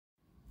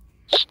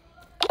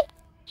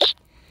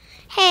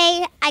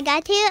I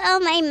got to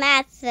my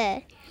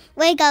master.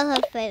 We go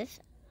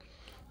first.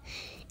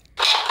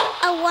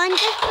 I want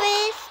the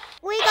first.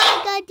 We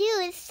gotta go do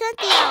is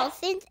something else.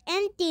 It's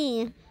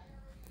empty.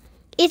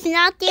 It's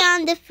nothing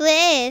on the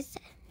fridge.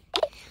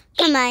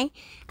 Come on.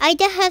 I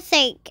just have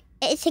sake.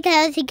 It's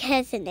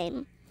because of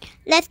name.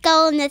 Let's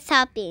go on the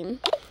shopping.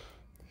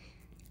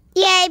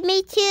 Yay,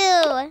 me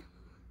too.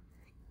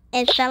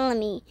 And follow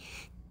me.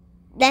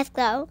 Let's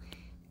go.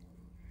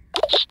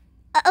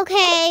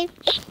 Okay.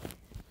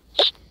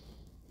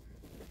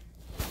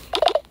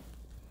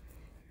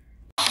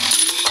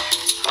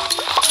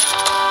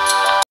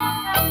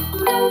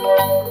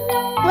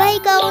 We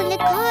go in the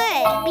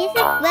car. This is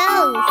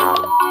gross.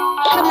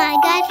 Come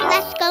on, guys.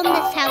 Let's go on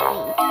the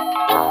shopping.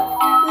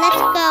 Let's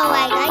go.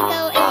 I gotta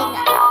go in.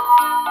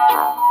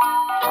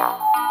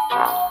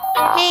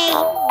 Hey,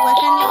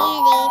 welcome to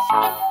Andy's.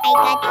 I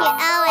got you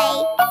away.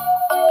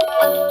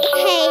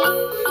 Hey,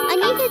 I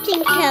need to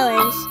drink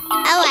challenge.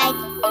 Alright,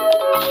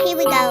 here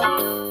we go.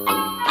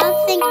 Oh,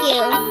 thank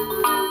you.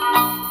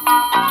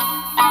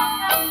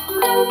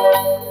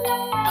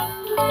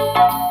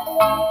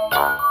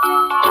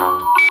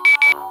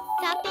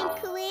 Shopping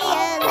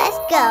Korea, let's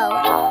go.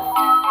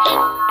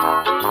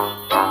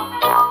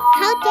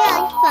 How did I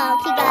fall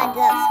to God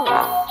this one?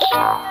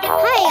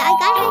 Hey, I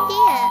got an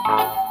idea.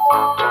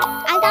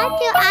 I got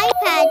your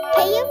iPad.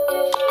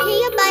 Can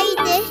you buy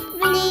this,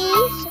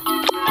 please?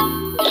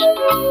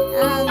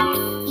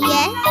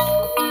 Yes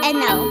and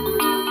no.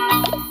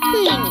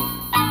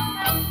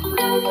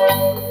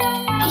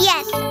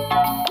 Yes.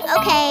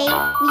 Okay.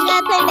 We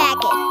gotta play back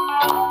it.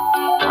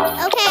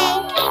 Okay.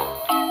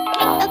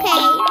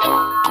 Okay.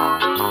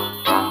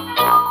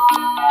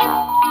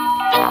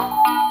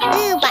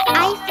 Ooh, but I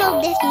saw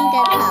this in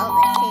the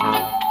television.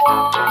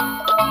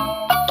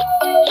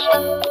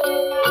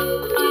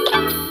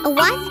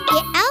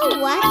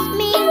 What's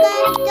mango?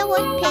 There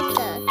was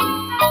pizza.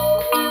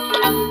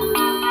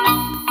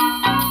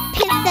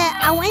 Pizza.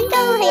 I want to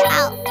go here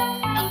out.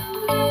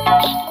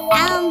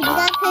 You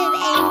gotta put it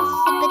in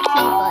super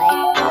keyboard.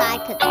 I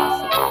like it.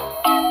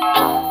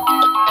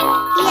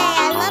 Yeah,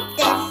 I love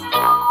this.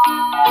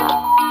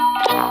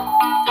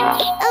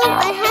 Oh,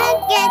 but how to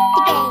get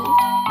the games?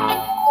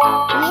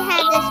 We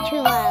have this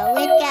tomorrow.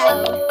 Let's go.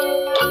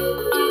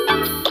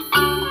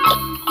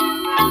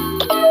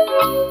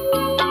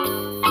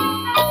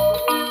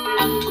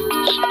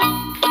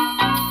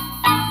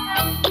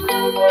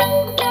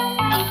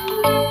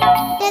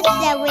 This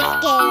is a wish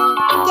game.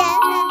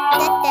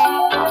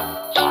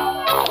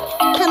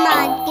 Come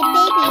on, the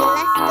baby,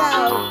 let's go.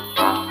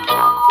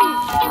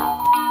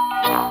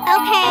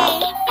 Okay.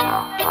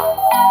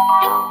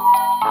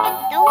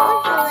 That was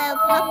a little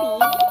puppy.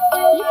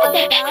 You see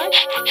the dog?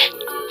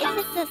 Is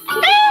this a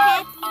super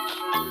cat?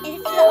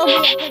 Is this a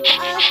big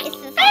dog?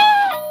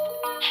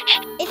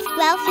 It's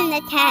Ralph and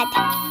the cat.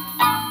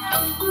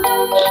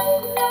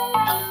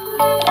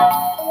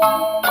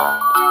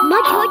 My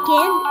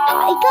turn.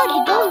 I gotta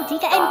go to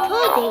get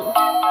encoding.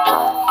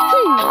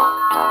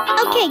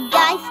 Okay,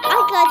 guys, I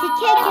got a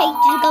ticket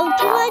to go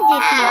to London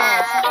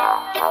tomorrow.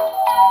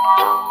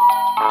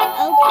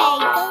 Okay,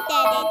 go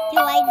get it. Do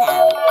I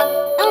now?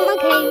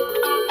 Okay.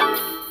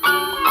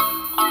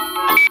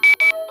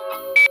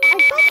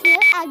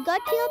 I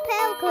got you a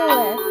pale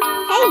cooler.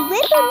 Hey,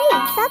 wait for me.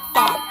 Stop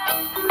that.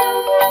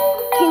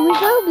 Here we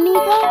go,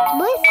 Mika.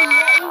 Listen,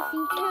 what is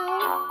in town?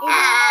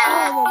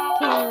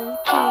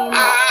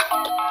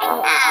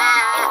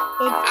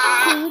 It's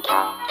cute.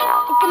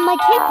 It's in my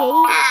ticket.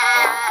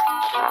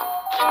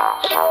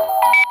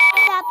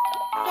 Stop,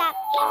 stop,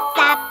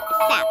 stop,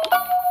 stop.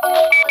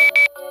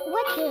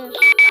 What the?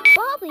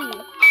 Bobby,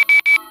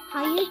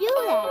 how you do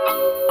that?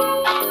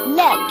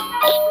 Look.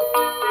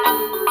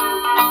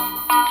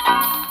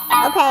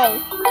 Okay,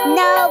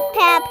 no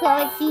pepper,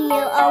 see you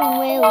on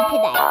wheel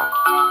today.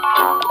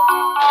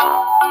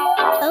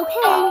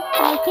 Okay,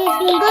 let's just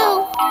go.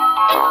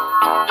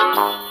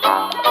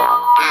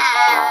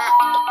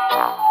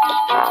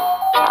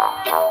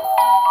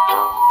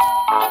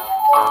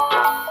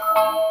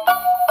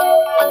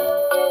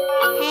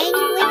 Hey,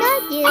 we gotta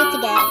do it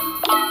again.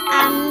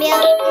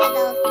 Milk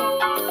petals.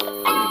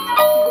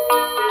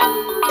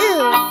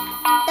 Ooh,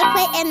 the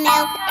plate and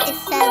milk is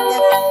so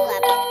delicious.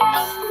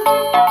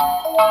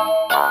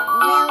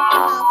 Milk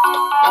pulse.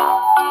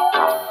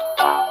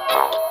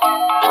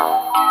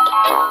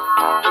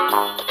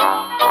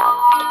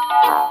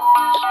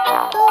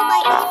 Oh, my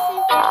ace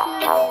is the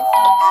cutest.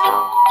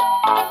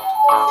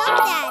 Stop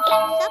that.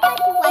 Stop what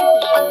you want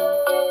here.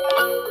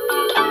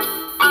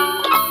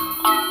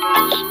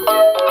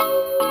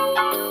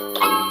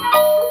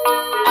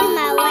 Come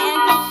on, we're on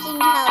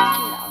fishing house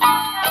now.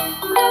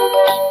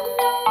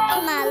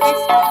 Come on,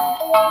 let's go.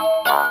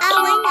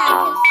 Why not?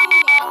 To see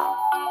this.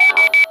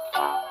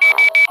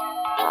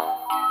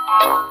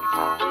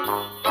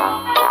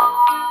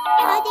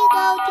 How do you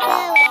go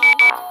together?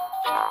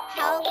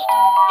 How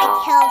it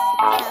kills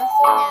now.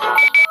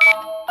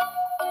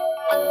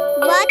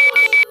 What is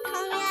it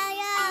coming out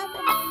of?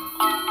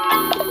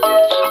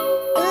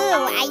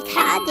 Ooh, I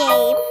caught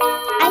it.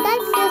 I got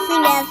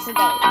something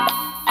yesterday.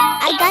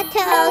 I got to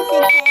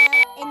Ocean Tail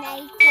and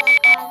I to a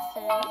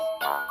concert.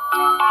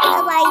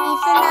 Alright,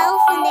 it's an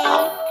Ocean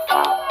Day.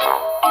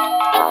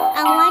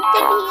 I want to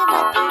be at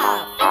the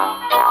top.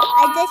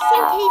 I just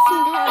in case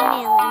in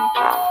Melon.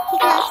 He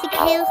got to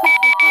kill his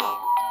cat.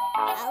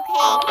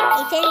 Okay,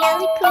 it's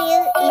another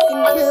clear, it's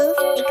in tools,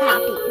 a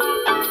copy.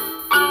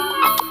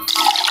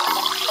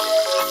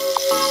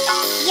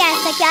 Yes,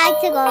 I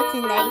got to go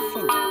to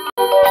Nathan.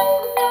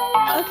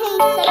 Okay,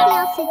 something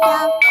else to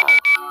go.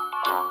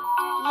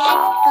 Let's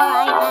go,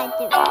 I got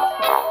to do it.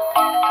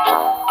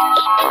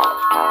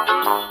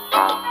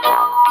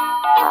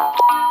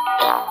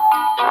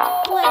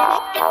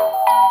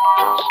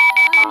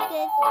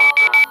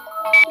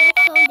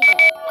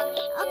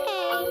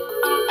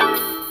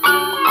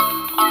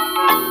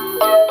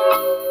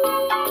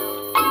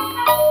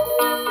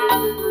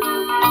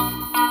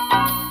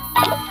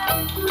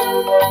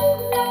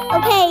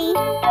 Okay,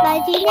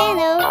 bye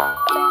Nano.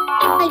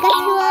 I got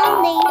too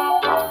lonely.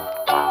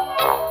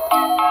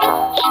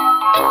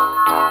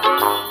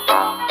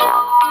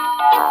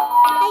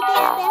 I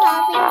get the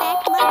housing back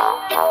money.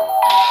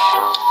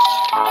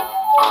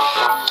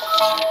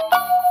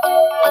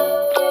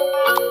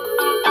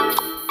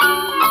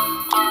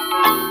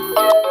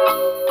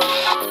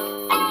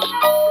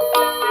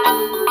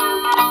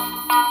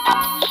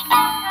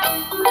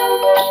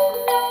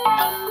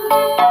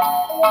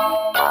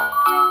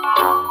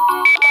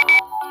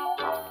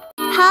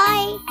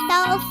 Hi,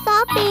 that was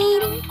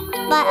stopping,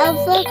 but I'm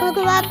so cool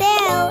to my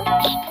bell.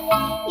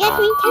 Yes,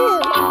 me too.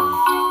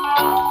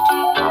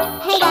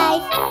 Hey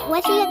guys,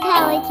 what's your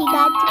talent? You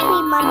got to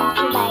free money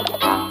tonight.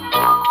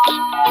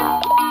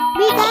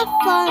 We got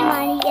phone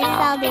money in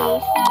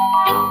Saturdays.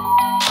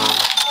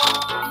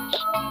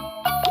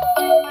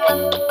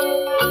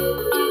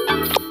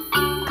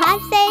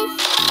 Concerts,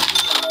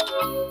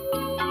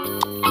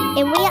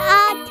 and we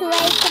are to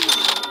raise the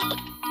money.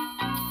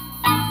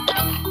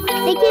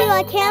 Thank you,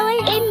 your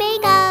talent and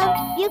makeup.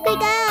 You could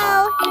go.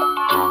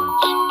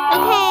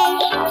 Okay.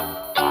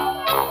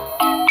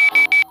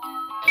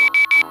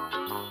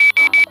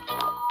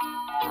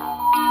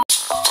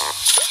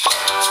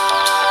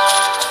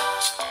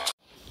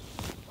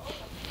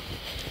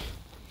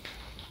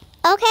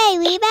 Okay,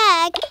 we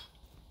back.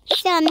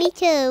 So, me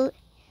too.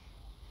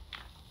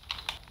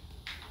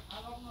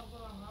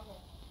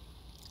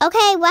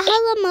 Okay, what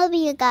other movie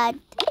you got?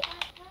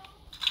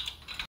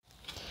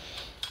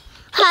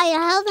 Hi,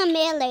 how's the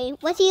melee?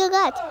 What do you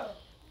got?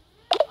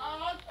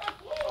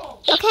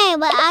 Okay,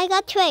 well, I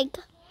got Twig.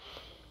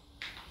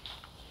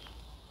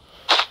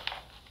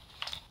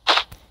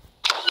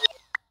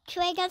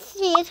 Twig got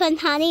seeds from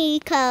Honey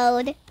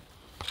Code.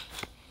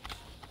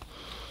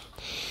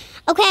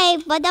 Okay,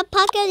 but the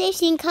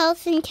population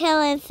codes and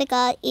killings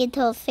got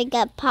into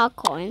figure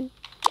popcorn.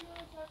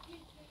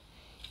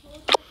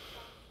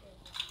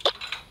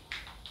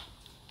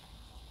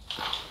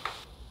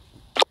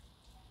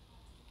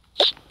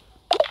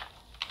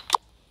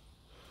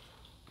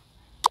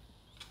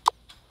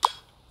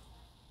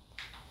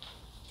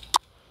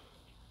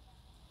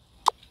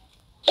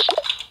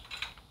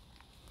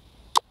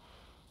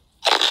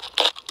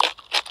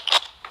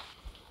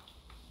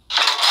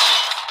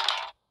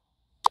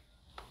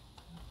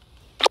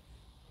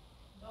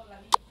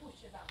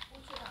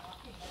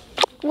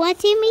 What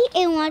to me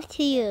and what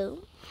to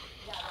you?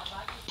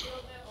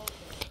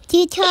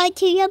 To talk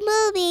to your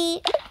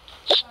movie.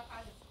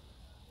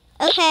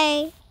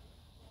 Okay.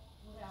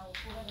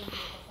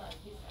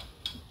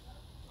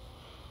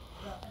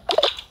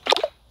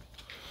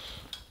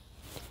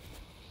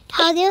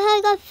 How do I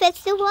go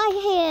fix the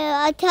white hair?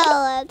 I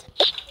tell it.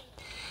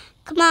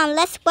 Come on,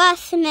 let's watch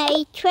some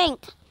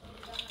drink.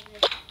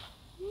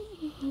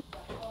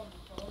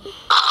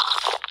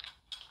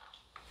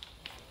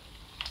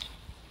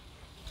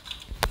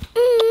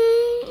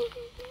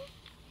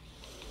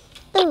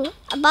 Ooh,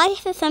 a body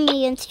for some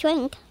millions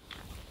drink.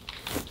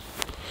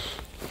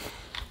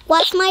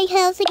 What's my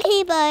healthy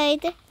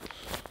keyboard?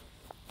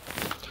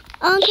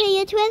 Okay,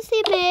 you're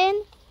twisted,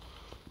 man.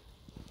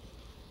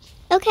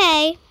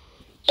 Okay.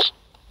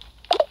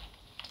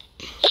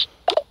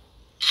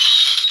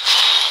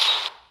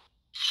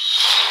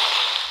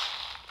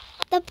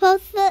 The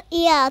poster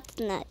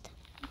alternate.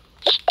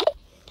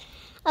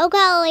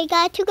 Okay, we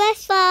got to go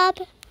stop.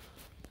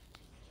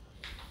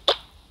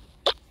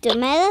 The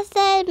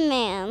medicine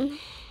man.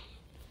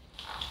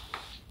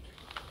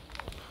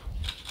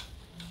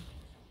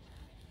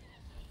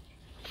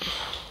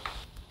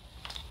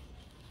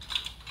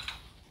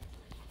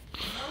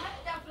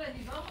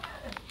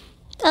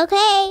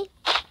 Okay.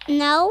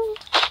 No.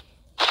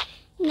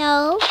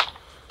 No.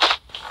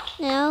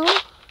 No.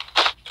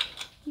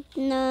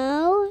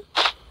 No.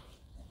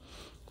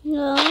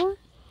 No.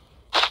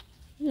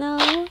 No.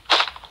 No.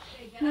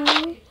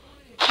 No.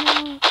 No.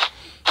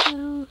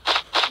 No.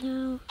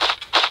 No.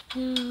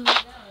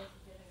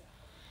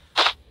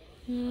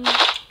 No.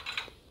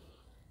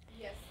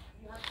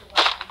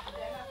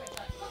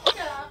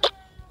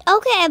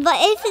 Okay, but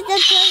if it's a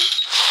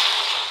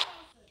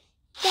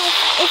yes,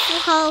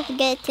 it's hard to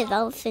get to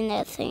those and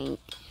I think.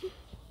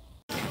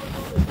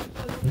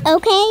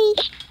 Okay,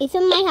 it's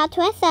in my hot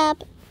dress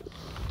up.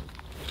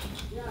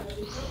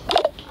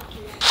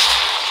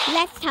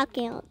 Let's talk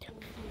out.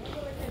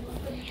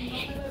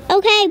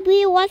 Okay,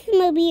 we watch the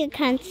movie you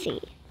can't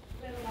see.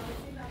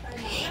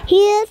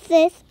 Here's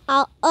this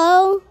our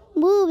old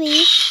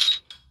movie.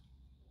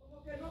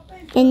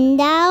 And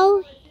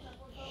now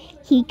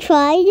he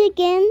tried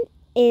again.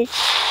 It's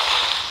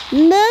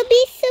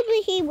movie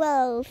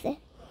superheroes.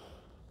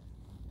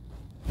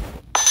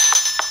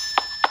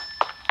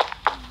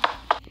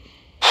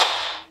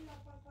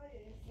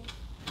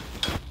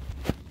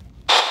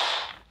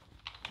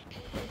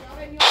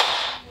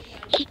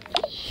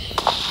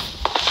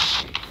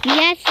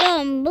 Yes,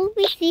 so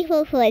movie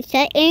superheroes.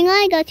 And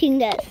I got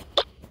this.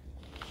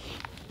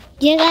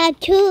 You got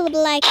two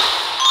like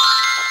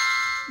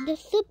the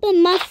super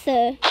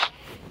monster.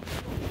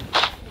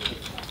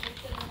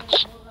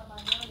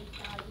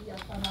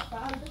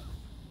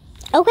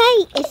 Okay,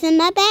 it's in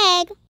my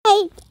bag.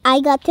 Hey, I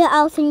got the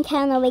awesome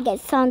channel we get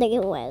Sonic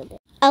World.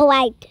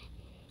 Alright.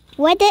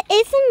 Whether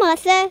it's a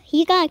monster,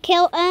 he gonna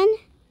kill an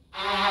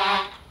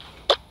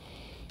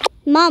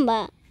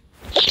mama.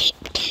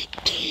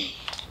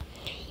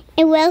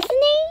 And Wilson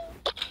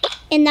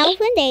and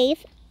Nelson Days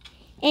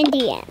in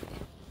the end.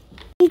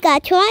 We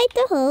got tried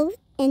the hose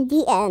in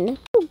the end.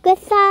 Good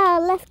side,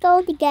 let's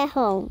go to get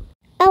home.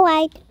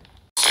 Alright.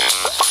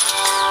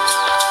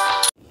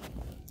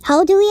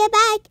 How do we get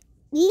back?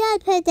 We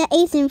gotta put the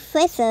ace in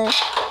freezer.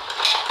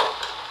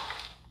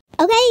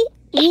 Okay,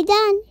 we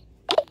done.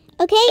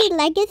 Okay,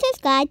 like and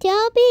subscribe to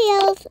our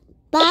videos.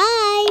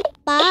 Bye.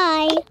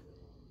 Bye.